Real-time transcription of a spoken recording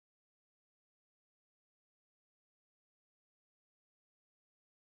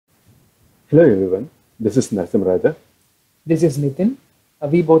Hello everyone, this is Nithin. This is Nithin.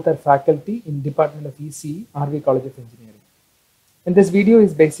 We both are faculty in Department of ECE, RV College of Engineering. And this video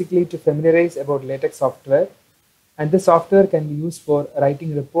is basically to familiarize about Latex software, and this software can be used for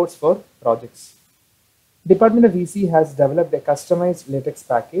writing reports for projects. Department of ECE has developed a customized Latex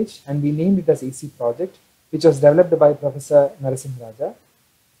package, and we named it as ECE project, which was developed by Professor Narasimha.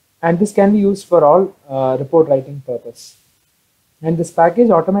 And this can be used for all report writing purpose. And this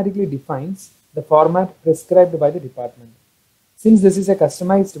package automatically defines the format prescribed by the department. Since this is a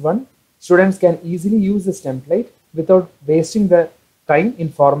customized one, students can easily use this template without wasting the time in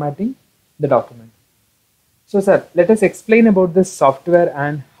formatting the document. So sir, let us explain about this software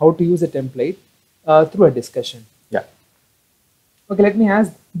and how to use a template through a discussion. Yeah. Okay, let me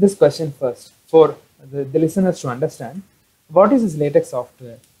ask this question first for the listeners to understand. What is this Latex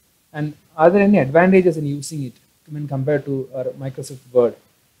software? And are there any advantages in using it when compared to our Microsoft Word?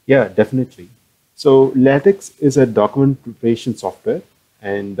 Yeah, definitely. So LaTeX is a document preparation software,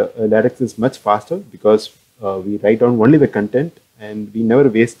 and LaTeX is much faster because we write down only the content and we never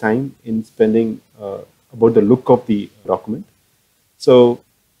waste time in spending about the look of the document. So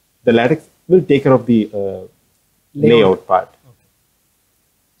the LaTeX will take care of the layout part. Okay.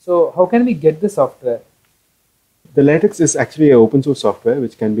 So how can we get the software? The LaTeX is actually an open source software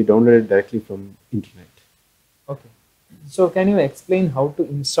which can be downloaded directly from internet. Okay. So can you explain how to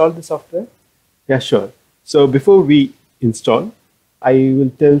install the software? Yeah, sure. So before we install, I will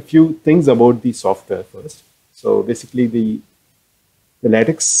tell few things about the software first. So basically the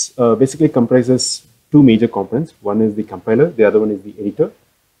LaTeX basically comprises two major components. One is the compiler, the other one is the editor.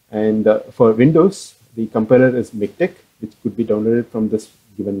 And for Windows, the compiler is MikTeX, which could be downloaded from this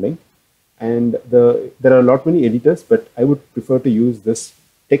given link. And there are a lot many editors, but I would prefer to use this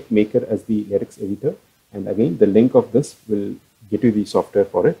TeXmaker as the LaTeX editor. And again, the link of this will get you the software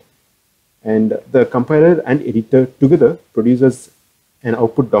for it. And the compiler and editor together produces an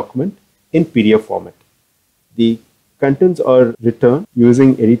output document in PDF format. The contents are returned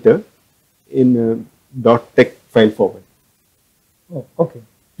using editor in .tex file format. Oh, okay.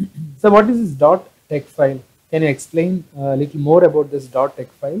 So what is this .tex file? Can you explain a little more about this .tex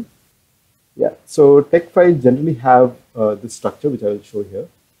file? Yeah, so tex files generally have this structure, which I will show here.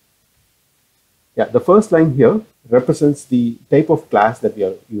 Yeah, the first line here represents the type of class that we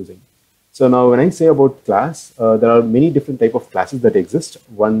are using. So now when I say about class, there are many different type of classes that exist.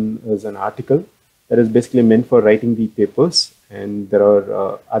 One is an article that is basically meant for writing the papers, and there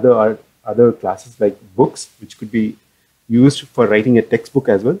are other classes like books, which could be used for writing a textbook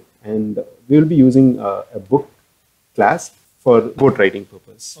as well. And we will be using a book class for report writing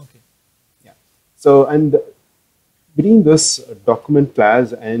purpose. Okay. Yeah. So and between this document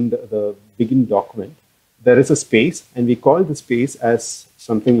class and the begin document, there is a space, and we call the space as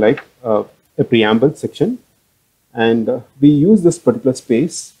something like a preamble section. And we use this particular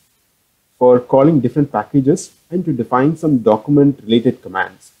space for calling different packages and to define some document related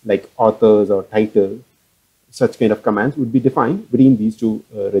commands like authors or title. Such kind of commands would be defined between these two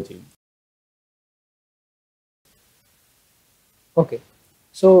regimes. Okay.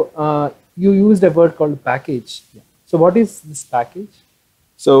 So you used a word called package. Yeah. So what is this package?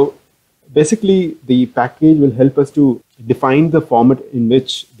 So basically, the package will help us to define the format in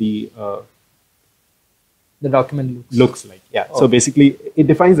which the document looks like. Yeah. Okay. So basically, it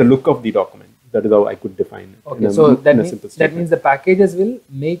defines the look of the document. That is how I could define it. Okay. So that means the packages will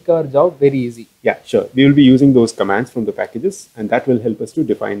make our job very easy. Yeah, sure. We will be using those commands from the packages, and that will help us to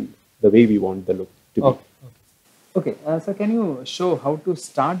define the way we want the look to be. Okay. Okay. So can you show how to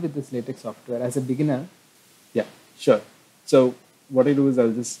start with this Latex software as a beginner? Yeah, sure. So what I do is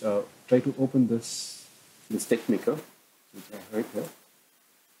I'll just try to open this TeXmaker, which I have right here.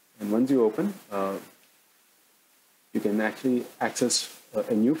 And once you open, you can actually access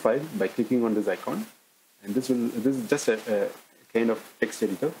a new file by clicking on this icon. And this is just a kind of text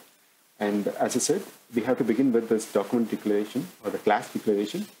editor. And as I said, we have to begin with this document declaration or the class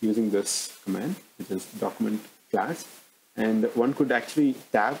declaration using this command, which is document class. And one could actually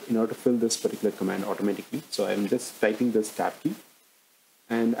tab in order to fill this particular command automatically. So I'm just typing this tab key.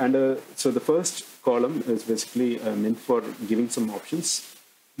 And so the first column is basically meant for giving some options.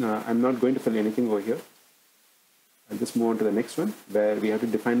 I'm not going to fill anything over here. I'll just move on to the next one, where we have to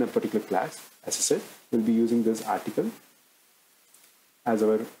define a particular class. As I said, we'll be using this article as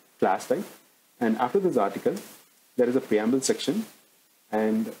our class type. And after this article, there is a preamble section.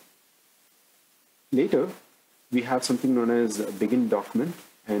 And later, we have something known as begin document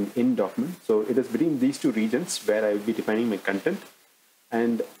and end document. So it is between these two regions where I will be defining my content.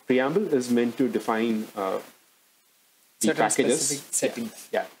 And preamble is meant to define the certain packages. specific settings.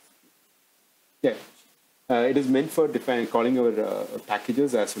 Yeah. Yeah. It is meant for calling our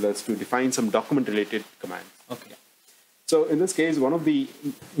packages as well as to define some document-related commands. Okay. So in this case, one of the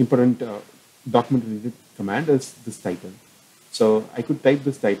important document-related command is this title. So I could type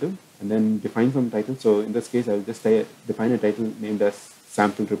this title and then define some title. So in this case, I will just define a title named as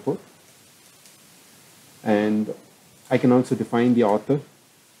sample report. And I can also define the author.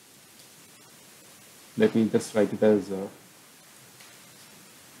 Let me just write it as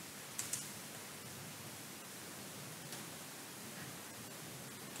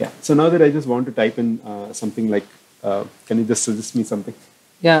yeah. So now that I just want to type in something like, can you just suggest me something?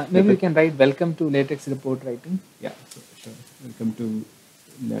 Yeah, maybe we can write welcome to Latex report writing. Yeah, so, sure. Welcome to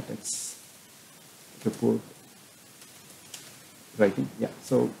Latex report writing. Yeah,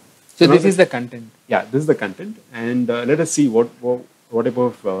 so this is the content. Yeah, this is the content, and let us see what type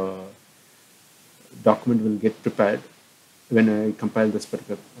of document will get prepared when I compile this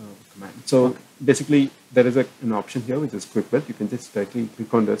particular command. So basically, there is an option here which is quick build. You can just directly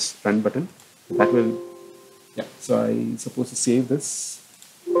click on this run button. That will, yeah. So I suppose to save this.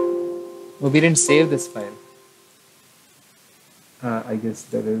 Oh, we didn't save this file. I guess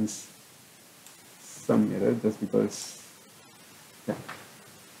there is some error just because, yeah.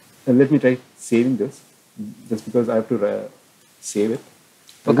 And let me try saving this just because I have to save it.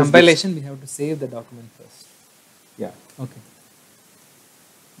 For compilation, we have to save the document first. Yeah. Okay.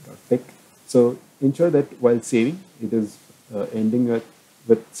 .tech. So ensure that while saving, it is ending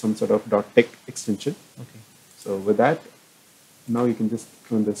with some sort of .tech extension. Okay. So with that, now you can just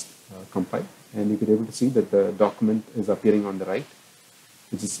run this compile, and you can be able to see that the document is appearing on the right,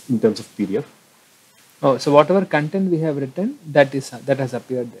 which is in terms of PDF. Oh, so whatever content we have written, that has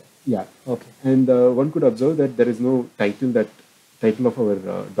appeared there. Yeah. Okay. And one could observe that there is no title of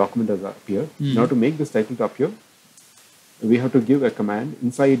our document has appeared. Now to make this title to appear, we have to give a command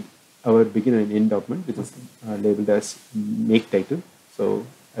inside our begin and end document, which is labeled as make title. So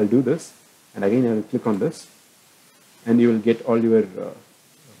I'll do this, and again I will click on this, and you will get all your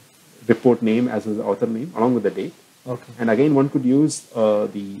report name as well as the author name along with the date. Okay. And again, one could use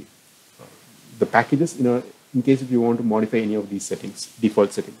the packages in case if you want to modify any of these settings,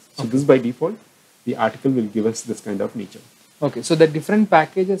 default settings. So this is by default. The article will give us this kind of nature. Okay, so the different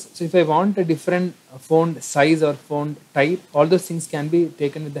packages, so if I want a different font size or font type, all those things can be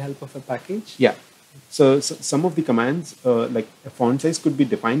taken with the help of a package? Yeah. So some of the commands, like a font size could be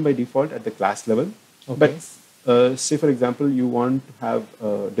defined by default at the class level. Okay. But say, for example, you want to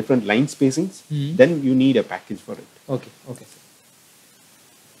have different line spacings, then you need a package for it. Okay, okay.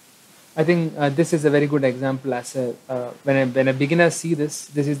 I think this is a very good example. As when a beginner see this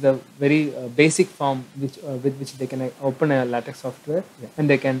is the very basic form with which they can open a Latex software and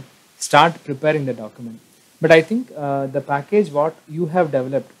they can start preparing the document. But I think the package what you have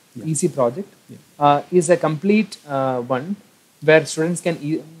developed, Easy Project, is a complete one where students can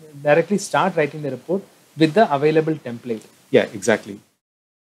directly start writing the report with the available template. Yeah, exactly.